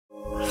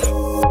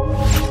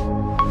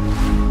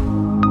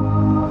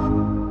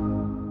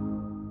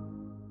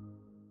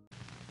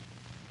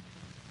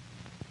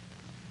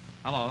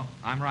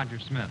Roger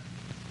Smith.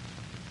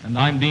 And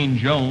I'm Dean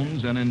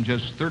Jones, and in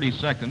just 30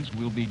 seconds,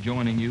 we'll be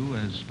joining you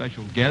as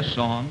special guests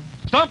on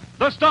Stump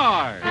the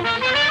Stars!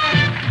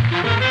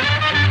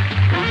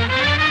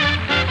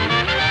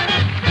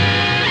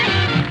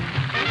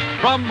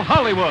 From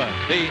Hollywood,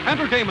 the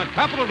entertainment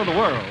capital of the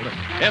world,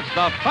 it's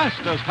the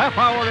fastest half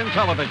hour in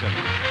television.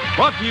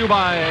 Brought to you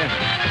by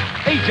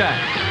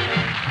Ajax.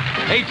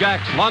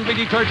 Ajax Laundry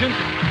Detergent,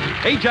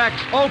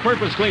 Ajax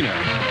All-Purpose Cleaner,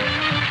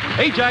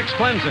 Ajax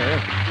Cleanser,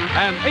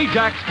 and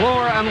Ajax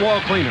Floor and Wall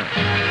Cleaner.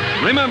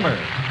 Remember,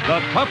 the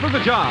tougher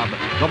the job,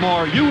 the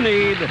more you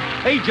need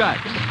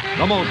Ajax,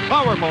 the most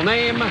powerful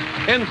name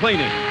in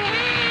cleaning.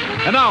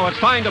 And now it's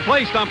time to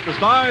play Stump the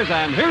Stars,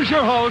 and here's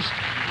your host,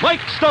 Mike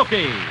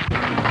Stokey.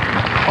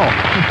 Oh,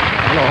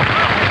 hello.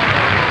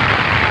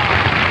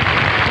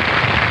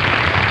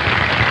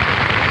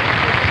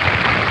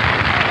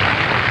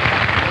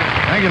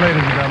 Thank you,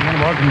 ladies and gentlemen.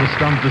 Welcome to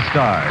Stump the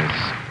Stars.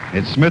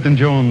 It's Smith and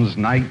Jones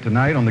night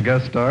tonight on the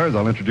guest stars.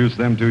 I'll introduce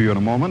them to you in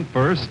a moment.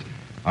 First,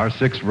 our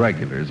 6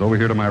 regulars. Over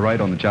here to my right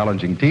on the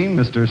challenging team,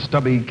 Mr.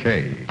 Stubby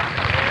K.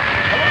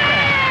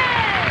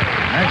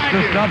 Next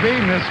to Stubby,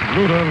 Miss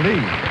Ruta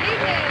Lee.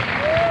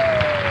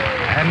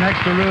 And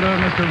next to Ruta,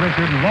 Mr.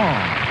 Richard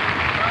Long.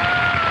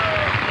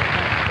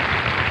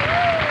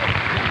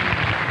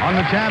 On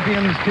the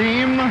champions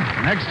team,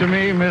 next to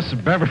me, Miss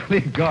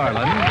Beverly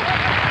Garland,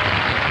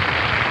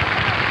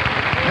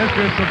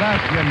 Mr.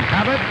 Sebastian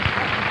Cabot,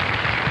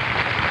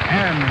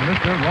 and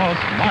Mr. Ross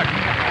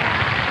Martin.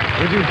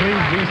 Would you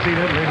please be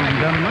seated, ladies and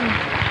gentlemen?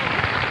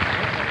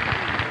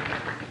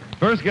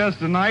 First guest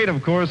tonight,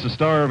 of course, the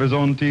star of his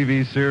own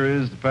TV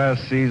series the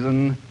past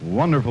season.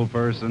 Wonderful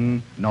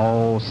person.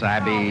 No,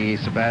 Sabby,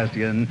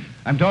 Sebastian.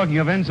 I'm talking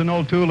of Vincent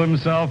O'Toole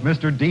himself,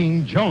 Mr.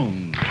 Dean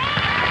Jones.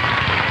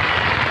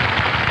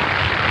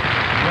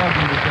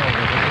 Welcome to the show,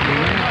 Mr.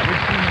 Dean.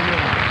 Which team are you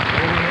on?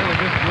 Over here with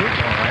this group?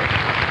 All right.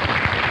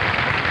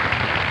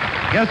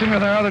 Guessing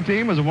with our other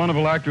team is a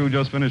wonderful actor who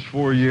just finished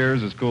 4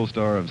 years as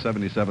co-star of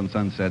 77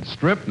 Sunset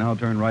Strip, now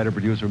turned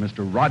writer-producer,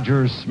 Mr.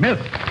 Roger Smith.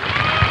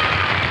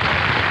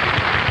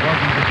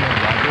 Welcome to the show,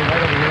 Roger.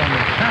 Right over here on the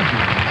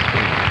champions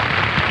team.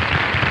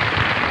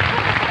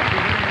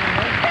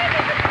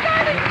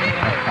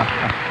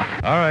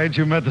 All right,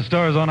 you met the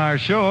stars on our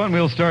show, and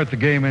we'll start the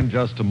game in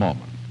just a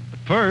moment. But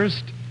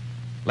first,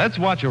 let's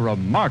watch a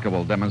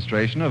remarkable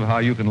demonstration of how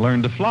you can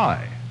learn to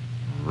fly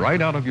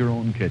right out of your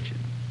own kitchen.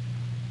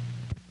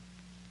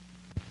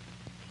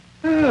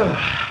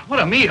 What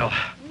a meal.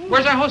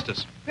 Where's our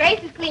hostess?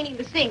 Grace is cleaning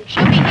the sink.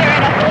 She'll be here in a...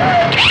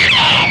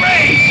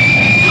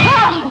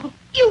 Oh!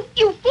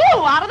 You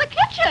flew out of the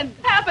kitchen.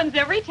 Happens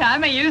every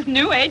time I use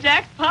new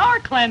Ajax Power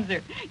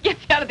Cleanser. Gets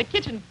you out of the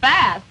kitchen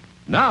fast.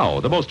 Now,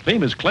 the most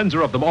famous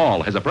cleanser of them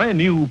all has a brand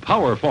new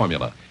power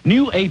formula.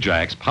 New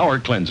Ajax Power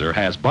Cleanser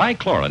has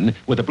bichlorine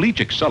with a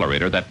bleach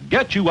accelerator that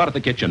gets you out of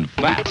the kitchen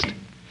fast.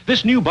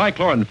 This new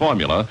bichlorine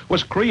formula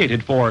was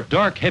created for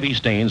dark, heavy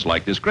stains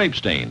like this grape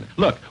stain.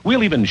 Look,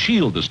 we'll even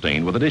shield the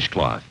stain with a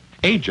dishcloth.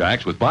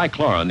 Ajax with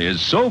bichlorine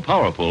is so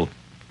powerful,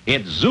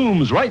 it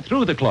zooms right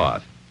through the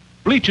cloth.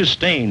 Bleaches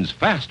stains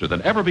faster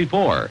than ever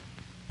before.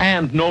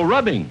 And no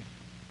rubbing.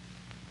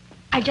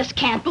 I just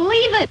can't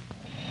believe it.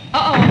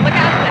 Uh-oh, look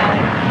out, Sally.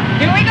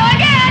 Here we go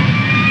again.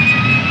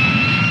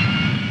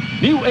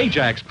 New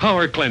Ajax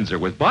Power Cleanser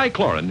with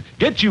bichlorine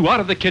gets you out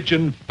of the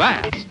kitchen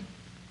fast.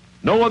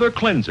 No other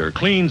cleanser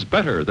cleans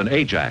better than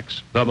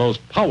Ajax, the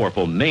most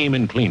powerful name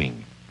in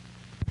cleaning.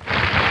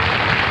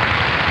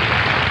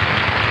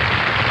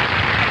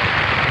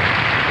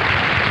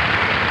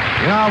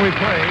 Now we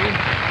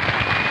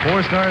play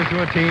 4 stars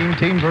to a team,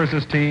 team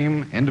versus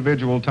team,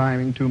 individual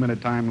timing,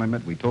 2-minute time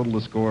limit. We total the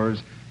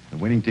scores. The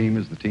winning team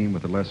is the team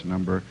with the lesser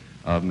number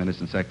of minutes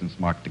and seconds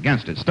marked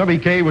against it. Stubby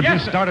K, would you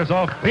start us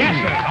off? Yes,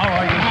 sir. How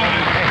are you,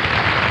 Stubby K?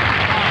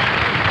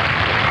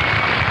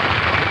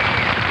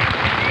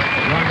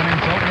 You want to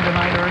insult me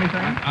tonight or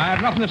anything? I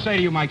have nothing to say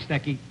to you, Mike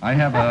Stokey. I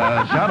have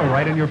a shadow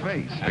right in your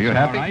face. Are you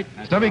happy? all right.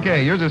 Stubby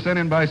K, yours is sent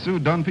in by Sue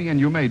Dunphy, and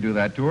you may do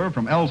that to her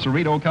from El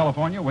Cerrito,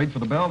 California. Wait for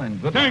the bell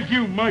and good luck. Thank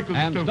you, Michael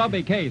And Stokey.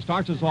 Stubby K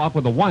starts us off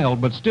with a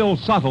wild but still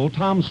subtle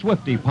Tom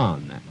Swifty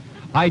pun.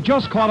 I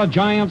just caught a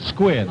giant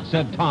squid,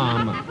 said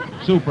Tom,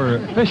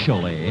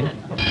 superficially.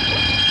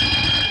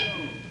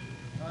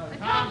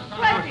 Tom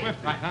Swifty.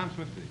 Tom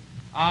Swifty.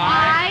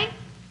 I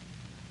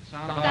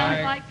Sounds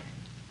sounds like...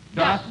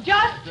 Just.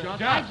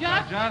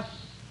 I just...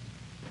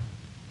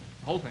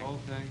 Whole thing.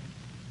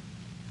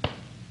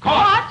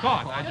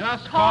 Caught. I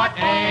just Caught caught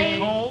a- a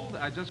cold.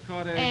 I just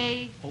caught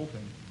A whole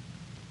thing.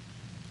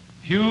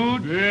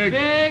 Huge.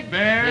 big,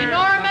 Bear.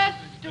 enormous,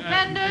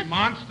 stupendous,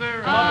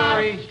 Monster.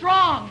 Rubbery.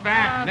 strong,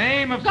 Fat.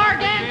 Name of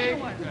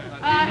gargantuan,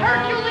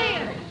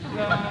 Herculean,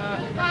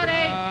 got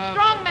a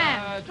strong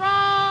man,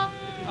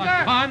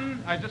 stronger,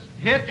 Pun. I just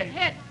hit.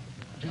 hit,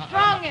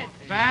 strongest,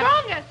 Fat.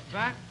 strongest,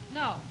 Fat.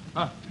 no,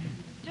 Uh,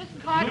 just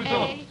caught Two a,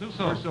 syllables. Two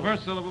syllables.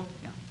 First syllable.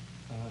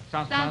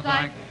 sounds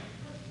like,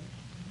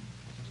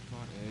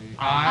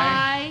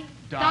 I.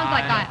 sounds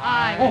like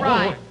I, Oh,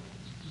 right. oh.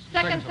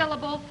 Second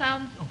syllable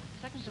sounds,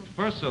 second syllable,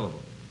 First syllable.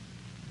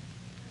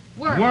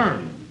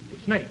 Worm.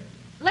 Snake.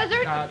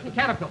 Lizard.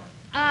 Caterpillar.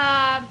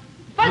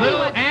 Fuzzy Little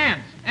one.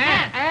 ants.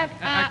 Ant.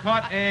 I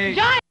caught a...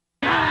 Giant.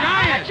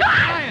 Giant. Just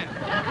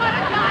caught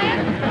a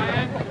giant.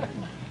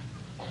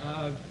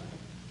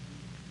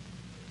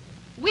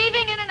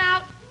 Weaving in and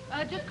out.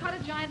 Just caught a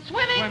giant.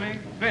 Swimming.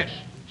 Fish.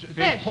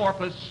 Fish.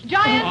 Porpoise.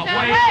 Giant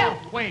whale.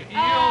 whale. Whale. Fish.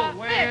 Eel.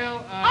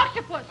 Whale.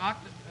 Octopus.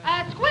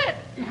 Squid.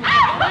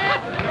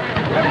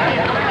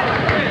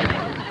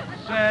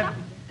 Said.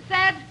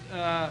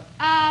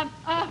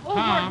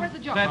 Lord, where's the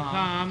joke? Said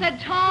Tom. Said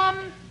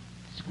Tom.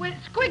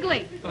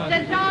 Squiggly.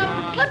 Said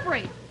Tom.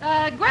 Slippery.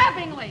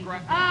 Grabbingly.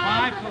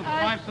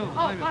 Five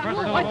syllables. First I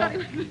syllable. thought he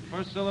was...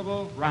 First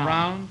syllable.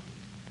 Round.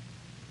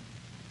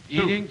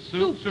 Eating.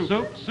 Soup.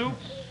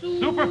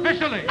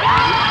 Superficially.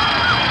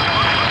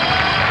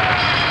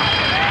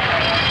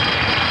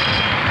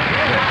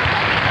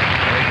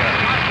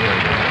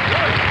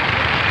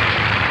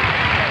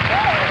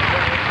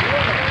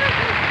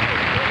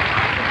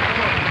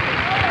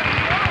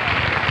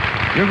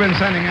 You've been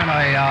sending in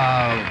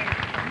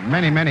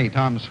many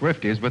Tom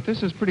Swifties, but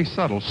this is pretty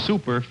subtle.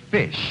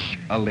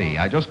 Superfish-ally.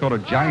 I just caught a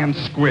giant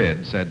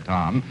squid, said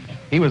Tom.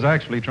 He was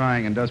actually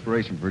trying in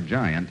desperation for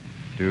giant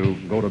to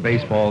go to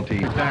baseball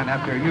team. And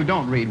after you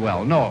don't read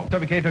well, no.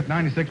 Stubby K took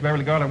 96,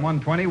 Beverly Garland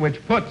 120, which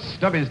puts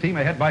Stubby's team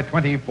ahead by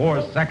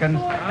 24 seconds.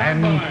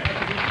 And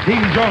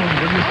Dean Jones,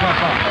 will you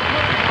stop up?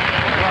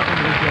 Welcome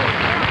to the show.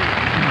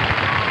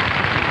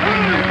 You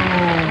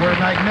were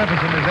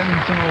magnificent as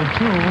Ensign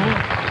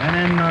O'Toole. And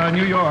in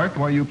New York,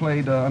 where you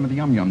played under the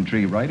Yum Yum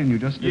Tree, right? And you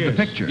just did the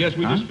picture. Yes,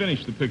 we just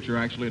finished the picture,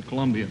 actually, at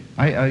Columbia.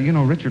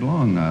 Richard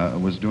Long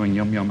was doing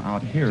Yum Yum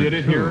out here, Did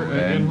it too, here in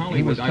and Hollywood.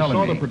 he was telling I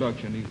saw me, the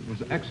production. It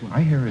was excellent.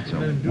 I hear it's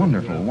a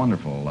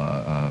wonderful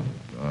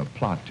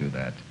plot to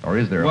that. Or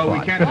is there a plot? Well,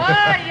 we can't...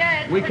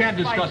 yes. We can't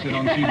discuss it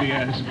on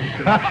CBS.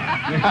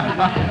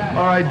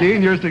 All right,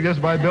 Dean, yours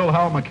suggested by Bill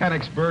Howe,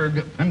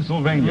 Mechanicsburg,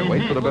 Pennsylvania.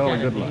 Wait for the bell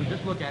and good luck.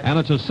 And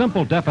it's a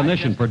simple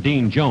definition for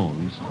Dean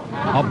Jones.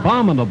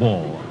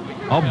 Abominable.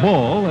 A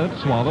bull that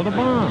swallowed a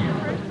bomb.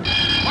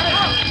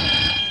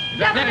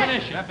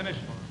 Definition.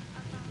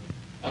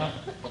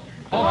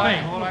 Whole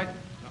thing.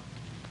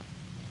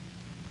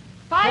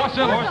 Four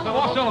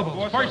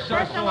syllables. First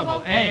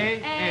syllable.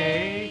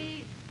 A.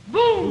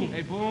 Boom.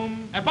 A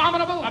boom.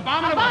 Abominable.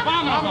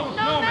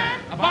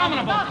 Snowman.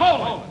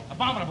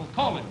 Abominable.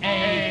 Colon.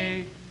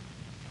 A.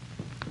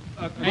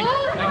 A bull.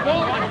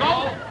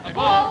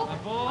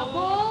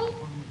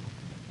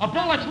 A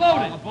bull that's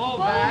loaded. A bull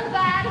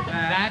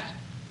that.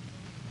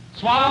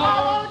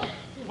 Swallowed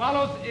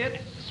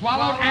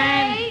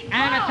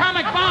an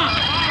atomic bomb.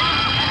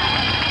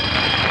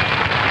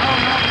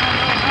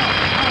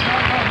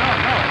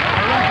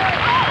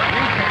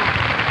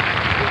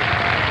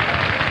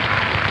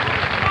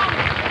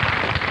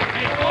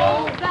 A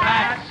bull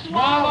that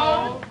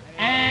swallowed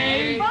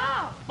a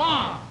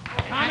bomb.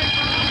 Atomic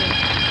bomb.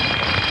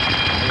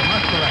 You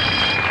must correct.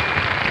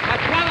 That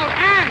swallowed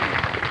an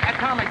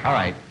atomic bomb. All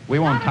right, we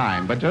won't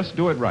time, but just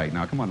do it right.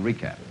 Now, come on,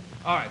 recap.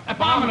 All right.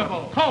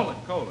 Abominable. Colon.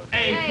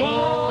 A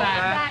bull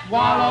that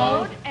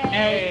swallowed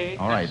a...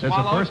 All right, that's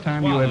the first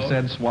time you have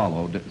said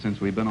swallowed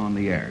since we've been on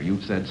the air.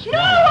 You've said swallowed.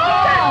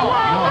 No!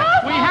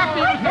 We have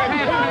to use the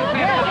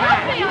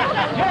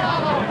past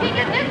tense. He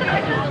did this and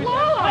I said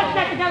swallow. Let's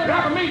get together and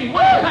have a meeting.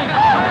 What do you think?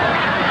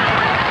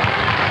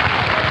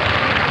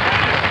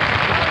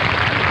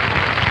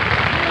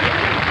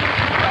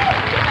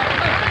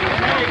 You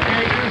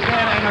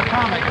said an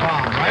atomic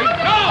bomb, right?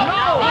 No!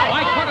 I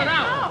cut it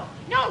out.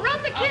 No,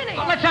 run the kitty.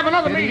 Let's have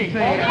another Did he meeting.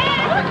 say an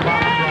atomic bomb,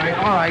 right?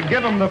 All right,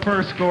 give him the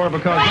first score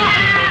because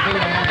this will be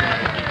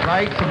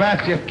right,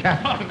 Sebastian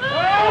Cabot.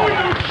 Oh,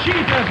 you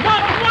cheaters.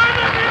 What?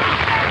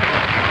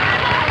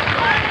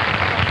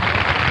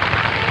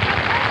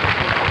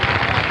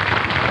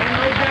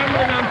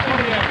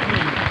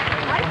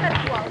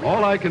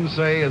 All I can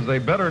say is they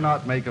better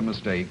not make a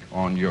mistake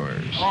on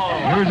yours.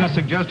 Yours is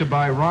suggested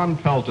by Ron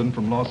Pelton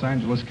from Los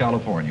Angeles,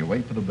 California.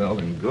 Wait for the bell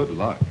and good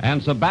luck.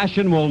 And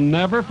Sebastian will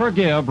never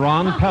forgive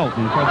Ron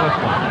Pelton for this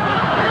one.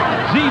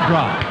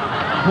 Zebra,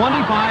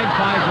 25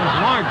 sizes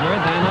larger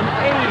than an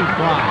A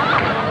fry.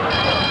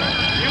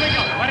 Here we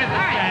go. What is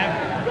it, Sab?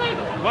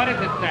 What is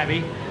it,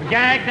 Sabby?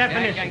 Gag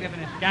definition.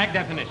 Gag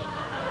definition.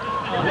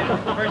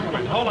 First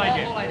question. Whole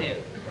idea.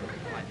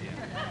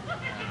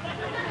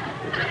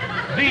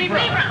 Zebra.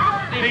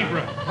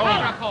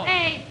 Colon.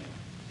 A.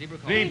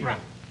 Zebra.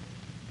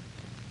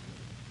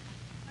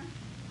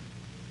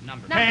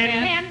 Number.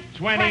 10,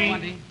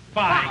 20,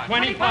 5.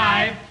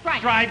 25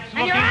 stripes And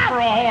you're looking out. for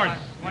a horse.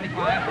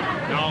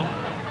 25? No.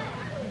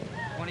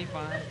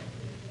 25?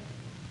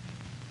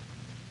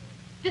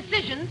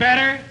 Decisions.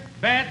 Better,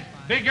 best,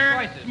 bigger,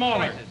 Choices.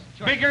 smaller.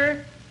 Choices.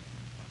 Bigger.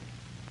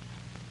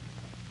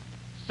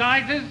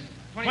 Sizes.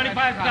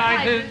 25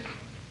 sizes.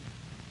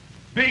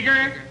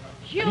 Bigger.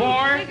 Huge.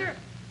 More. Bigger.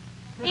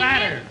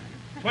 Fatter.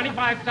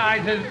 25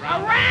 sizes.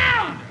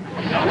 Around.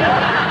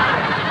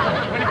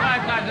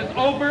 25 sizes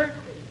over.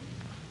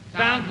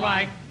 Sounds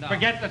like. No.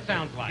 Forget the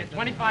sounds like.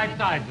 25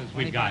 sizes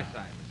we've got. 25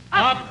 sizes.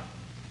 Up.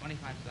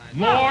 25 sizes.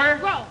 More?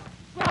 Grow.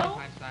 Grow.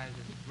 25 sizes.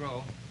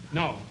 Grow.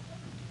 No.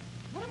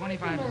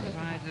 25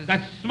 sizes.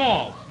 That's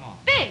small. Small.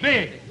 Big.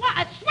 Big. What?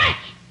 A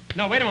switch.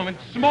 No, wait a moment.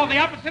 Small, the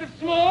opposite of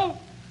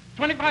small?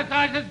 25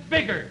 sizes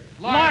bigger.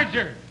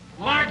 Larger.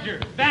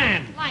 Larger.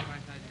 Than. Like.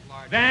 25 sizes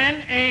larger.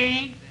 Than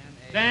a.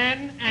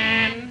 Than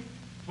an.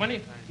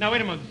 20. Now,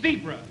 wait a moment.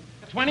 Zebra.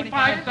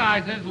 25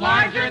 sizes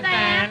larger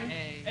than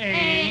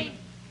a.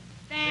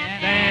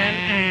 Than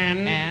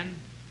Than an.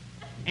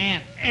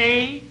 A.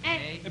 A.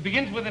 It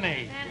begins with an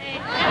A. Than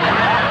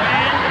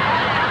a.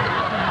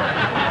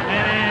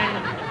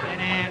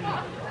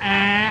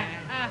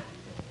 An.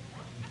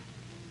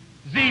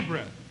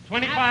 Zebra.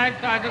 25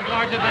 sizes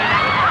larger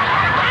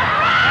than.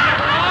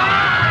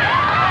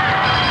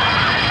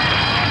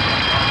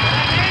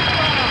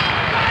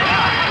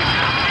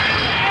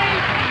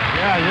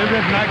 Yeah, you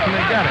didn't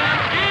actually get it.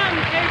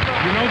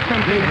 You know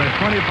something? Zebra,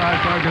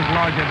 25 sizes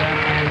larger than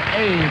an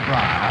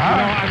A-bra. You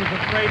know, I was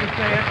afraid to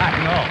say it. I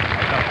know.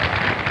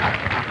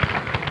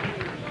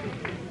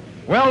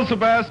 Well,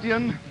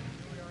 Sebastian.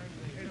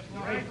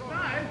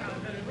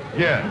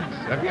 Yes.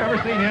 Have you ever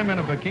seen him in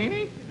a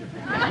bikini?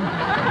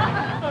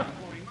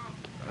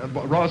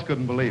 Ross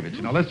couldn't believe it.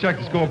 You know, let's check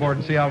the scoreboard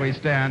and see how we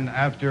stand.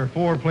 After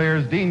 4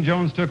 players, Dean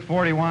Jones took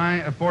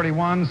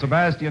 41.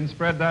 Sebastian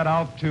spread that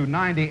out to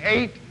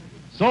 98.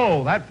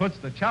 So that puts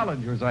the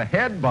challengers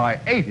ahead by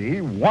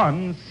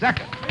 81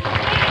 seconds.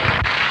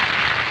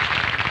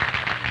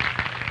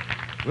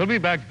 We'll be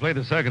back to play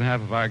the second half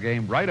of our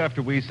game right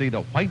after we see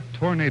the white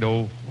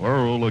tornado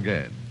whirl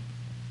again.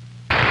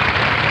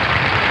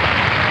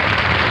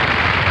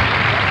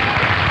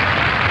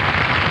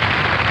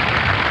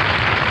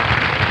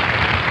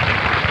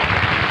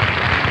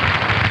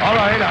 All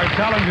right, our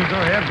challengers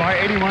are ahead by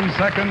 81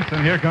 seconds,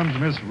 and here comes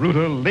Miss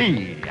Ruta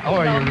Lee. How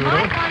are you, Mike, Ruta?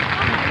 I'm fine,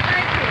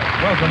 thank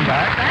you. Welcome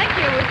back. Thank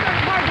you. It's sort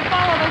of hard to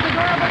follow those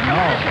adorable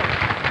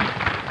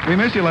commercials. We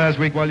missed you last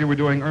week while you were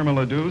doing Irma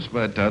La Douce,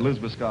 but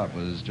Elizabeth Scott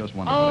was just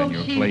wonderful in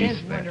your she place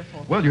is there.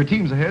 wonderful. Well, your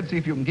team's ahead. See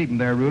if you can keep them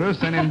there, Ruta.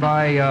 Sent in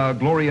by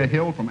Gloria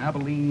Hill from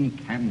Abilene,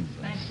 Kansas.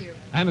 Thank you.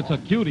 And it's a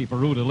cutie for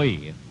Ruta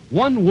Lee.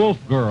 One wolf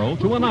girl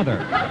to another.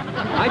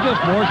 I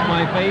just washed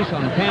my face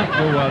and can't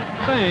do a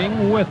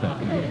thing with it.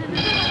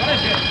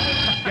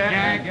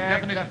 Gag,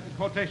 definition,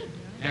 quotation.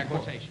 Yeah,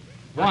 quotation.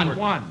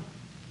 One.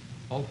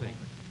 Whole thing.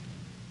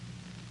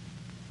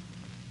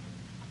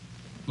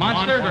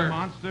 Monster. One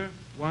Monster.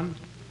 One.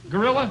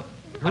 Gorilla.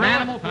 An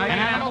animal. Tiger.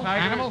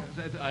 Animal.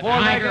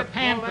 Four-legged.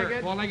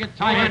 Panther. Four-legged.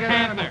 Tiger.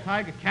 Panther.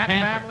 Tiger, cat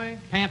Panther. family.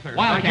 Panther.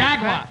 Wild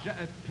Jaguar.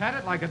 Pet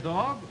it like a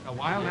dog? A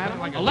wild animal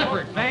like a, A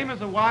leopard. dog? Same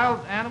as a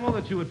wild animal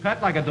that you would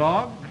pet like a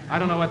dog? I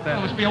don't know what that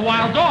That is. must be a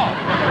wild dog.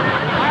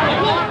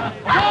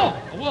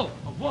 A wolf.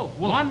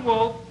 One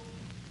wolf.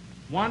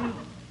 One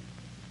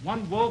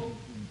wolf.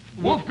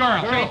 Wolf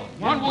girl.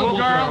 One wolf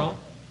girl.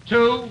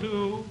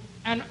 Two.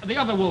 And the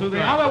other wolf To the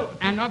girl. other.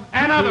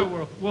 Another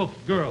two. wolf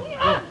girl.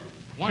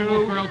 One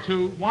wolf girl,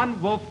 two.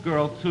 One wolf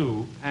girl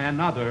to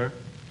another.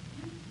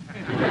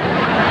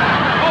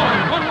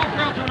 One wolf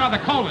girl to another.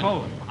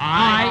 Colon.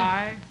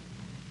 I.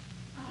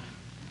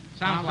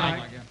 Sounds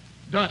like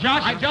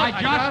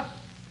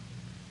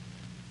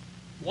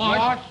I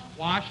just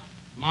washed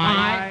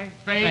my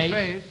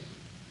face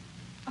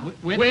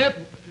with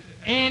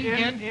and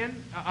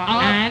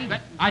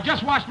I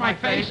just washed my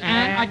face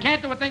and I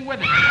can't do a thing with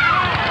it.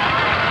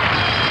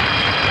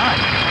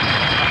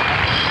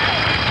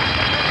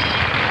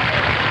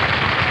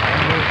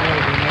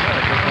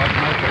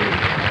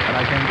 And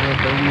I can't do a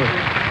thing with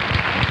it.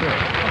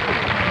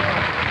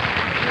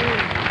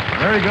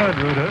 Very good,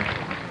 Ruta.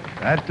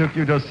 That took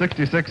you just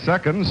 66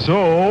 seconds.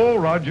 So,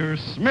 Roger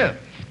Smith,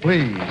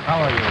 please.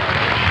 How are you?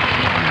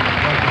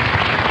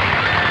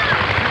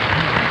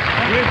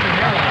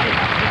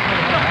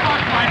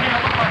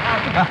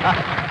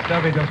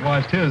 Stubby just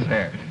washed his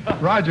hair.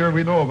 Roger,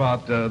 we know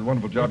about the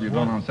wonderful job you've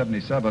done on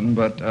 77,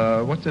 but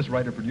what's this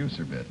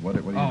writer-producer bit? What are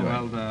you doing?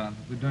 well,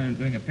 we're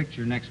doing a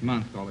picture next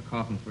month called A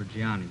Coffin for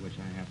Gianni, which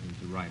I happen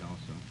to write also.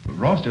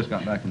 Ross just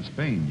got back from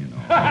Spain, you know.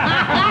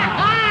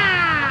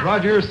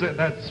 Roger,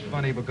 that's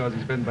funny because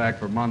he's been back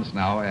for months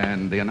now,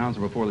 and the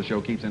announcer before the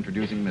show keeps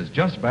introducing him as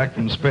just back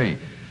from Spain.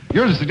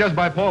 Yours is suggested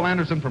by Paul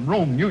Anderson from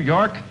Rome, New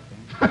York.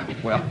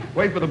 Well,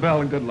 wait for the bell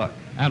and good luck.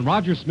 And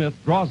Roger Smith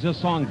draws this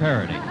song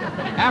parody.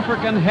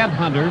 African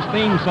Headhunters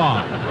theme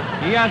song.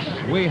 Yes,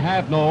 we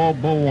have no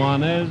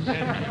buones. All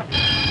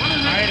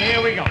right,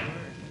 here we go.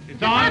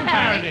 It's on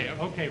parody.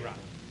 Okay, Rob.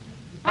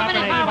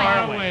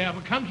 Far away of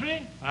a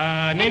country?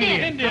 An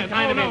Indian. Some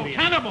kind of Indian.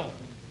 Cannibal.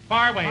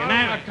 Far away.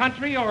 A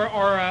country or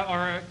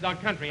a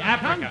country?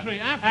 Africa.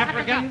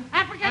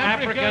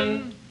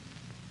 African.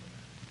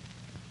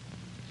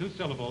 2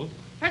 syllables.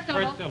 First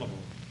syllable.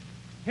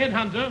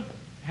 Headhunters.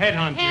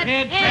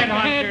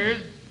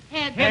 Headhunters.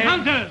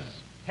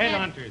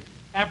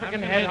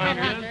 African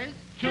headhunters.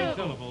 2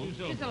 syllables.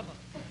 2 syllables.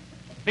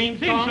 Theme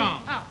song.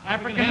 Oh.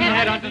 African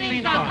headhunters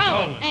theme song.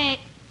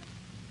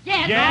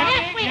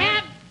 Yes, we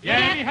have.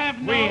 Yes, we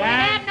have no. We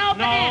have no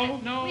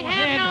bananas. No. We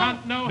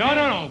have no.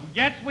 No.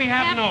 Yes, we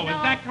have no.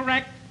 Is that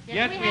correct?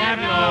 Yes, we have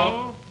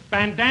no.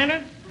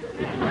 Bandanas?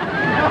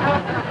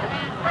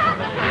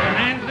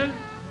 Bonanzas?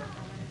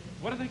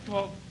 What are they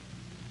called?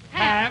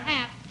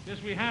 Have.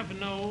 Yes, we have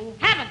no...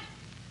 Haven't.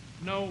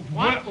 No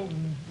what?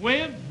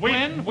 With,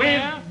 when,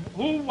 where?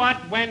 Who, what,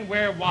 when,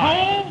 where,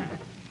 why? Who?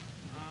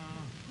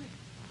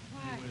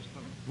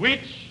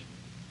 Which?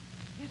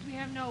 Yes, we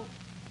have no.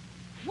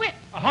 Whip.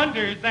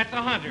 100, that's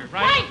 100,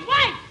 right?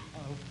 White.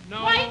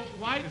 No.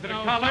 White. Is it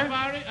a color?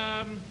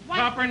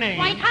 Proper name.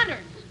 White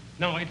hundreds.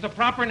 No, it's a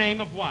proper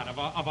name of what? Of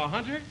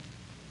 100?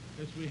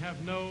 Yes, we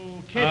have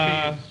no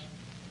kippies.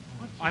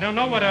 I don't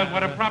know what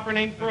a proper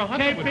name for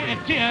 100 would be.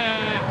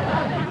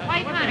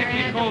 White hunter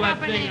is the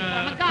proper name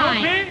of a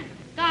guide.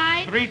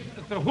 Guide.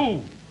 So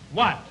who?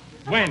 What?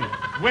 When?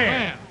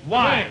 Where?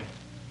 Why?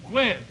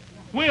 With?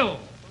 Will?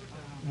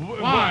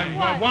 Why?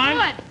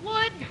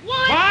 Wood.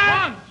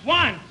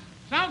 Once.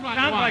 Sounds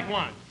like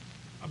once.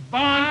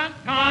 Bond,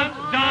 on.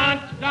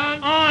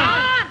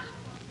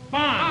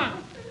 Bond,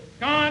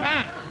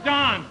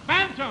 Don.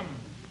 Phantom.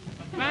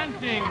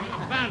 Banting.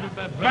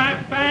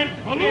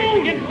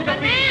 Balloon.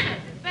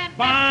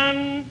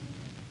 Bananas.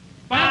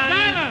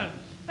 Bananas.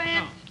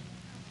 Bant.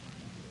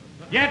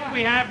 Yes,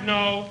 we have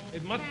no.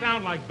 It must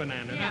sound like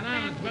bananas.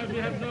 Bananas. Well, we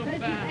have no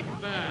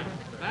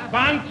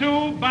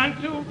Bantu. Ban.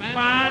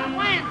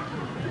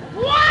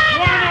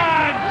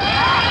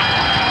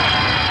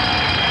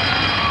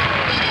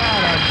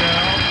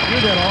 You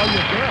did all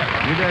you could.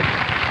 You did.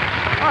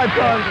 I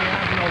told you.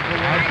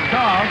 That's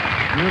tough.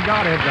 You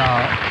got it,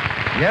 though.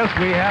 Yes,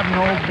 we have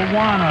no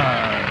Bawana.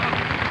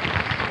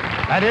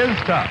 That is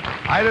tough.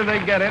 Either they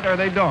get it or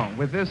they don't.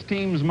 With this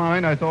team's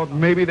mind, I thought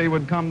maybe they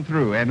would come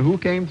through. And who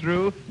came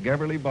through?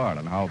 Beverly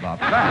Barton. How about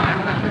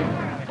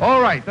that?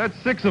 All right, that's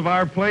 6 of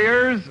our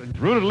players.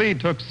 Ruta Lee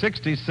took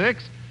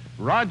 66.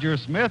 Roger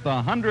Smith,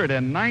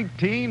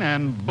 119.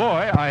 And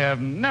boy, I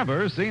have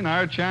never seen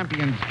our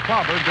champions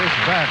clobbered this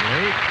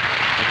badly.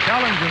 The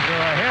challengers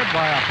are ahead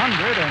by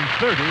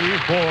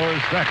 134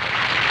 seconds.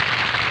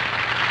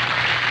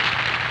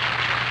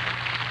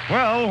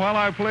 Well, while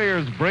our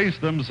players brace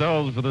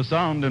themselves for the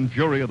sound and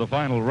fury of the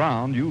final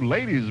round, you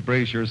ladies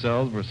brace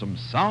yourselves for some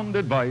sound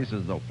advice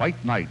as the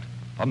white knight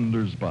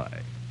thunders by.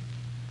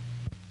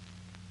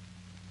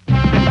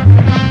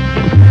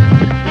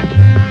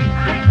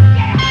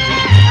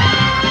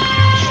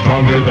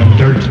 Stronger than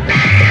dirt.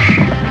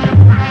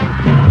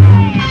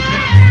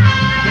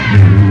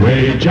 New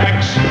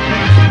Ajax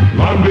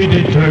laundry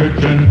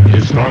detergent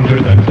is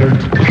stronger than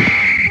dirt.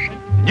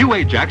 New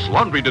Ajax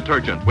laundry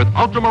detergent with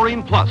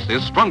Ultramarine Plus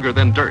is stronger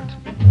than dirt.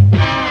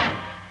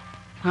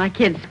 My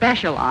kids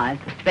specialize.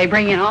 They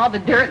bring in all the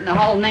dirt in the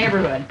whole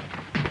neighborhood.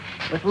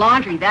 With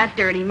laundry that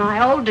dirty,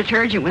 my old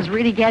detergent was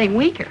really getting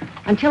weaker.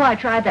 Until I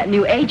tried that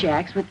new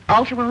Ajax with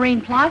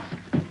Ultramarine Plus.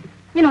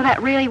 You know,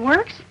 that really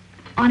works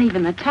on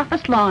even the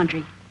toughest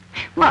laundry.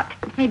 Look,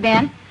 hey,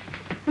 Ben,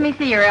 let me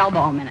see your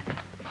elbow a minute.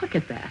 Look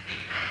at that.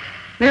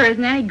 There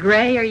isn't any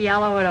gray or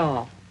yellow at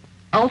all.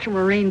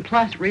 Ultramarine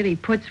Plus really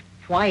puts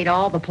white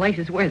all the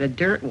places where the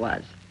dirt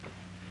was.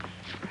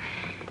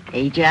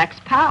 Ajax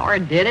Power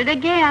did it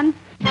again.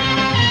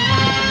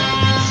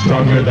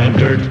 Stronger than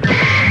dirt.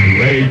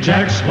 New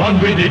Ajax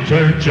laundry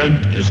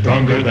detergent is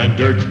stronger than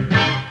dirt.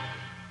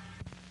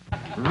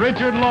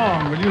 Richard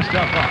Long, will you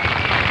step up?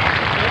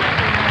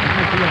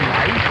 You feel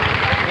nice?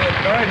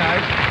 It's very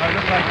nice. I'd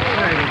just like to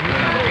say that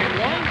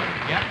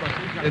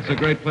it's a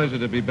great pleasure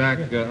to be back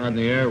on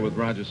the air with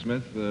Roger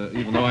Smith,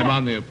 even though I'm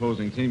on the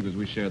opposing team because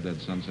we shared that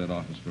Sunset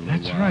office for a little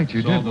while. That's right,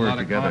 you did work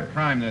together. A lot of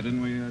crime there,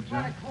 didn't we,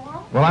 Jack?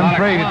 Well, I'm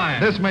afraid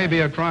this may be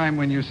a crime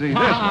when you see this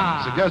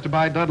one. Suggested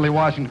by Dudley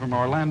Washington from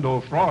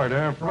Orlando,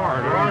 Florida. Good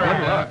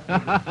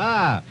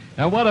luck.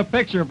 And what a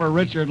picture for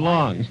Richard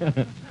Long.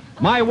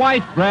 My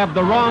wife grabbed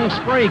the wrong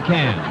spray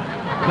can.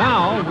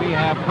 Now we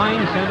have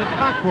pine-scented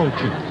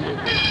cockroaches.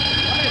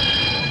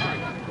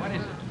 What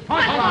is it?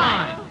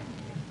 Punchline.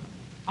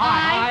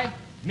 I,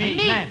 me,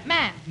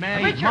 man,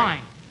 Richard.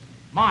 mine,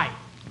 my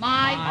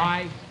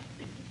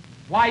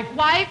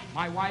wife,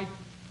 my wife,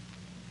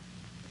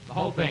 the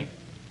whole thing.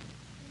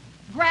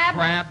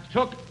 Grabbed.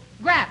 Took,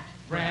 Grabbed.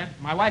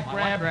 my wife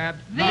grabbed,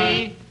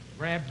 The.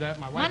 my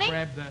wife Money.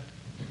 grabbed the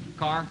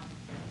car,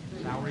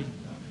 salary,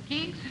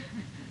 Keys.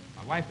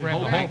 my wife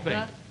grabbed the whole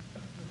thing.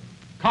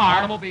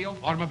 Car, automobile,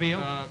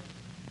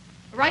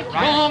 Right.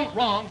 wrong,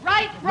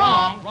 Right.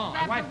 wrong, Wrong.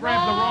 my wife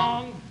grabbed the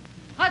wrong.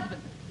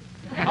 Husband.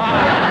 My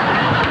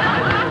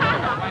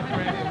wife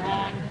grabbed the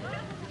wrong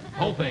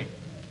whole thing.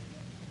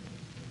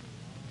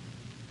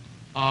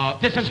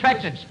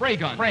 Disinfectant, spray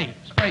gun. Spray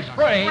gun.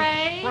 Spray.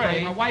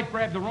 My wife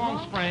grabbed the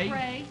wrong spray.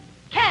 Spray.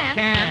 Can.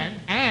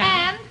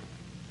 And.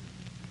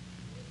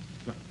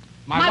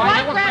 My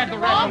wife grabbed the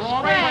wrong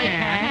spray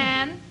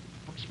can. can.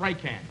 Spray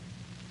can.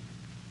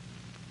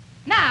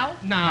 Now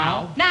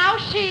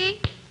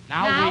she.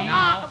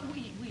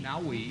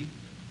 Now we.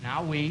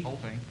 Whole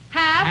thing.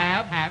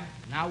 Have.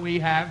 Now we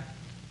have.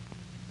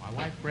 My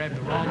wife grabbed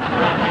the wrong.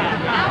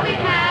 Now we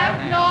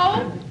have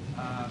no.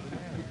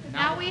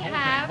 Now we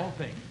have. Whole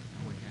thing.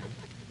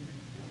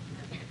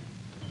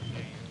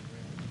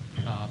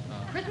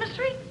 Christmas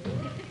tree?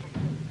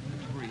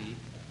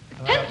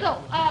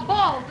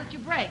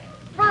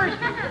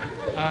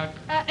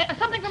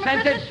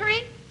 Eucalyptus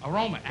tree?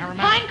 Aroma,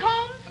 aromatic. Pine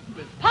cones?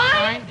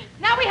 Pine?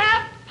 Now we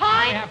have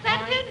pine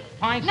scented?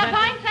 Pine No, scented.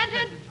 pine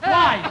scented?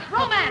 Flies.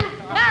 Romance,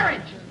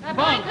 marriage.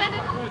 Pine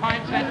scented?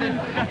 Pine scented.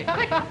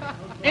 Quick.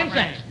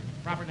 Insects.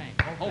 Proper name.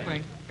 Whole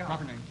thing.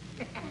 Proper name.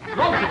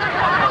 Roaches.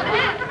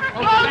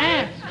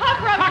 Ants.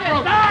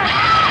 Cockroaches.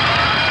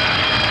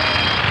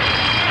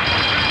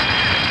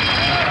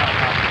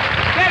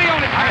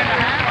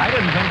 I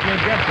didn't think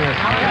you'd get this.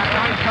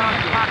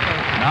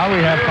 Now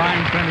we have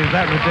fine scent. Is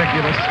that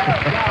ridiculous?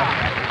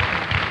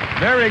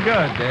 Very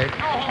good, Dave.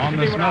 On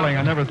the smelling,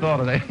 I never thought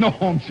of that. No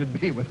home should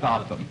be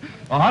without them.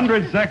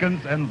 100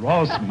 seconds, and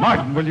Ross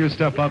Martin, will you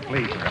step up,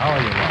 please? How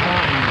are you,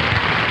 Ross?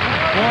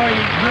 Boy,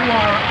 you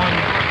are on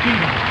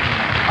speed.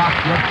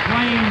 You're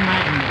plain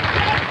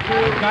magnificent.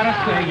 I've got to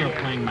say, you're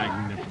plain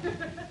magnificent.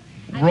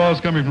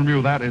 Ross, coming from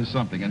you, that is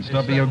something, and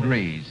Stubby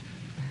agrees.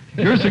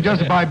 You're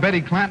suggested by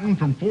Betty Clanton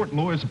from Fort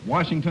Lewis,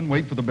 Washington.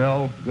 Wait for the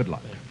bell. Good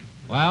luck.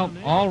 Well,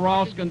 all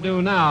Ross can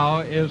do now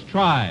is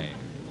try.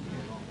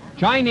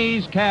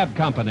 Chinese Cab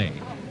Company.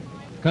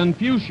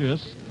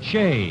 Confucius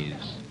Shays.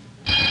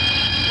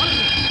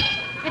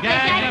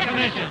 Gag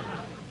definition.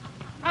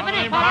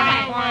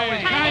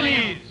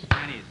 Chinese.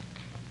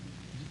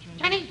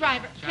 Chinese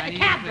driver.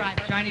 Cab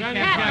driver. Chinese Cab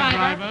cab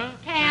driver.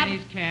 Cab.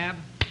 Chinese cab.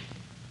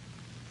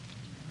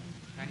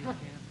 Chinese cab.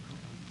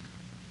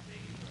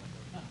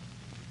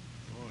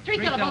 Three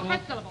syllables.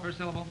 First syllable. First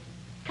syllable.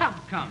 Come.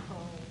 Come.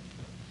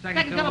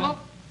 Second syllable.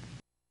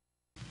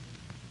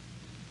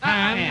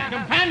 And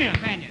companion.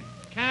 Companion.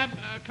 Cab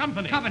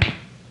company. Company.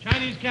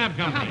 Chinese cab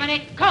company.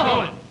 Company.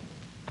 Cohen.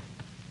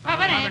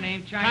 Proper Company.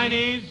 name.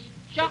 Chinese.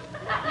 Shop.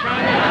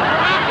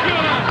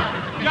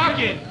 Chinese.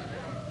 Jockeys.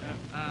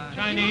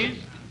 Chinese.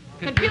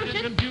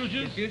 Confucius.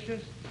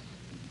 Confucius.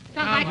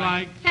 Sounds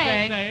like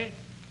say. Say.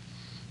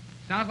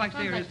 Sounds like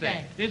say or is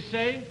say. Is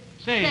say.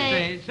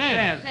 Say.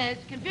 Says. Says.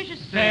 Confucius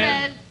Says.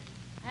 says.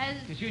 As.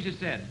 Confucius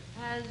said.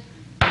 As.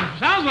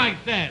 Sounds like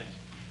says.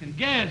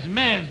 Gaz,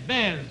 mez,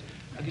 bez.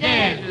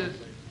 Gaz.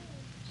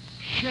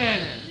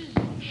 Shez.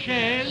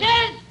 Shez.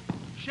 Says.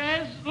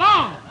 Shez.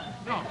 Long.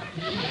 No.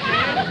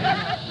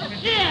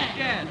 Shed.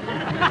 Shed.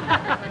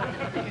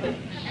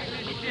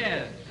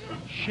 Shed.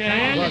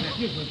 Shez.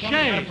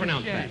 Shez.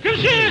 pronounce that.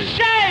 Confucius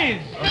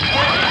Shays.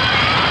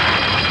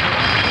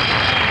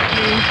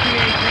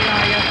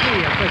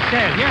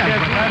 Yes,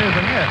 but that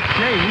isn't it.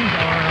 Shays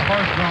are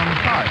horse-drawn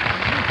carts.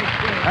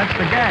 That's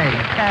the gang.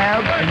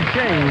 Cab and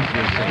chaise,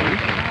 you see.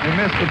 You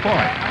missed the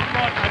point. I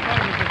thought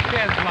it was a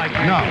shed like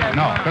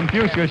No.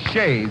 Confucius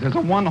Shays is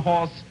a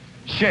one-horse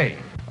shay.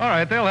 All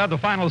right, they'll have the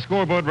final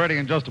scoreboard ready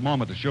in just a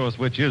moment to show us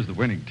which is the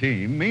winning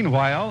team.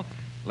 Meanwhile,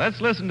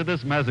 let's listen to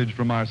this message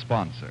from our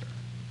sponsor.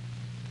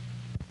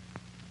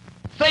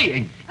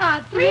 Saying.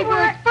 Three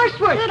words. First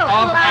word. Little.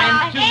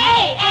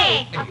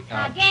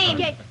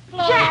 Game.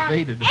 Jack.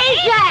 Faded.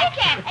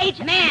 Ajax.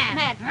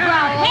 Man.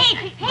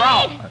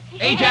 Growl.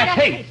 Ajax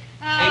hates.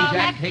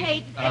 Ajax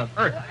hates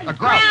earth.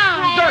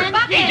 Growl. Dirt.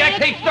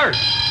 Ajax hates dirt.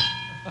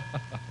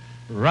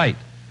 Right.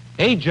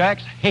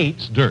 Ajax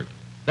hates dirt.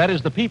 That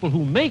is, the people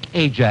who make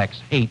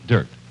Ajax hate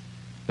dirt.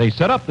 They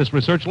set up this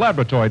research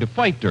laboratory to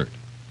fight dirt.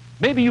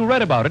 Maybe you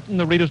read about it in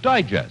the Reader's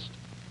Digest.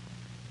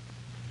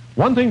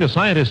 One thing the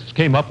scientists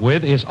came up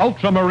with is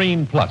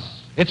Ultramarine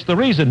Plus. It's the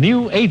reason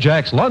new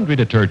Ajax laundry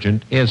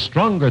detergent is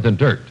stronger than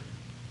dirt.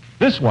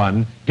 This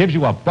one gives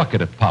you a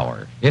bucket of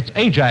power. It's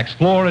Ajax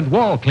floor and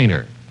wall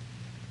cleaner.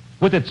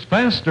 With its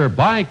faster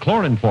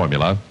bichlorine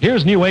formula,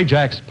 here's new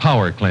Ajax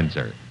Power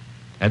Cleanser.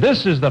 And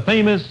this is the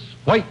famous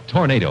White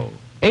Tornado,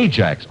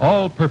 Ajax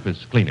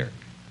all-purpose cleaner.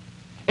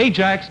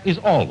 Ajax is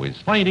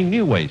always finding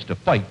new ways to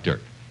fight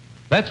dirt.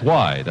 That's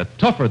why the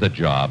tougher the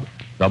job,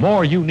 the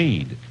more you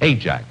need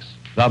Ajax,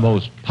 the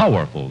most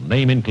powerful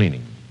name in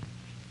cleaning.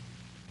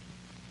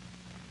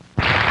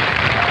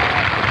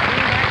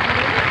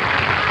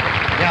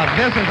 Yeah,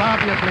 this is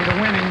obviously the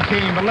winning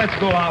team, but let's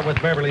go out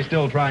with Beverly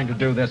still trying to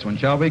do this one,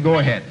 shall we? Go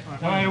ahead.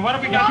 What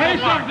have we got?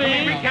 Case of the...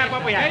 Recap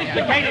what we have.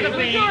 The case of the...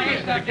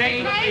 The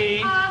case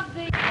of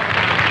the...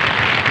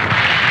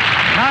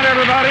 Not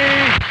everybody.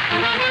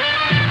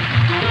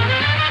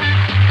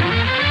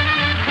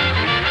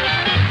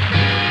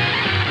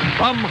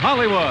 From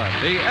Hollywood,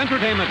 the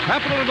entertainment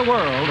capital of the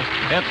world,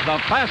 it's the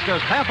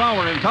fastest half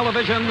hour in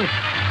television,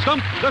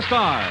 Stump the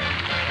Stars.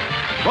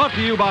 Brought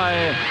to you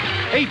by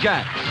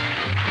Ajax.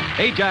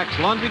 Ajax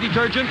laundry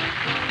detergent,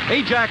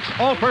 Ajax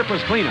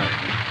all-purpose cleaner,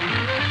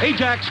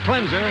 Ajax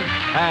cleanser,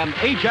 and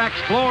Ajax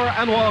floor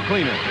and wall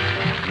cleaner.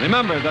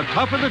 Remember, the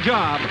tougher the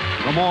job,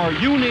 the more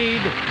you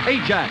need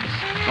Ajax,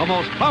 the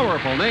most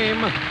powerful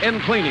name in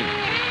cleaning.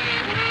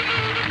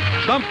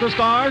 Stump the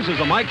Stars is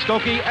a Mike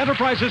Stokey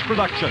Enterprises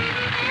production.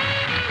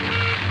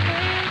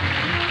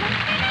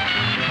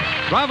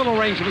 Travel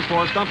arrangements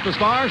for Stump the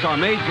Stars are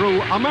made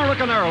through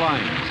American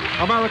Airlines,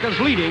 America's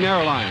leading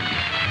airline.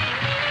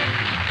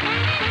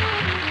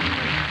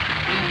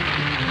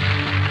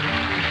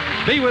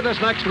 Be with us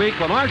next week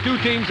when our two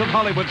teams of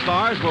Hollywood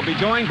stars will be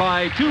joined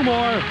by two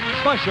more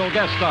special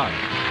guest stars.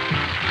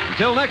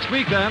 Until next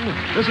week, then,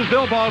 this is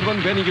Bill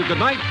Baldwin bidding you good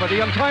night for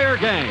the entire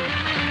gang.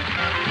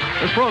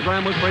 This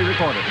program was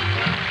pre-recorded.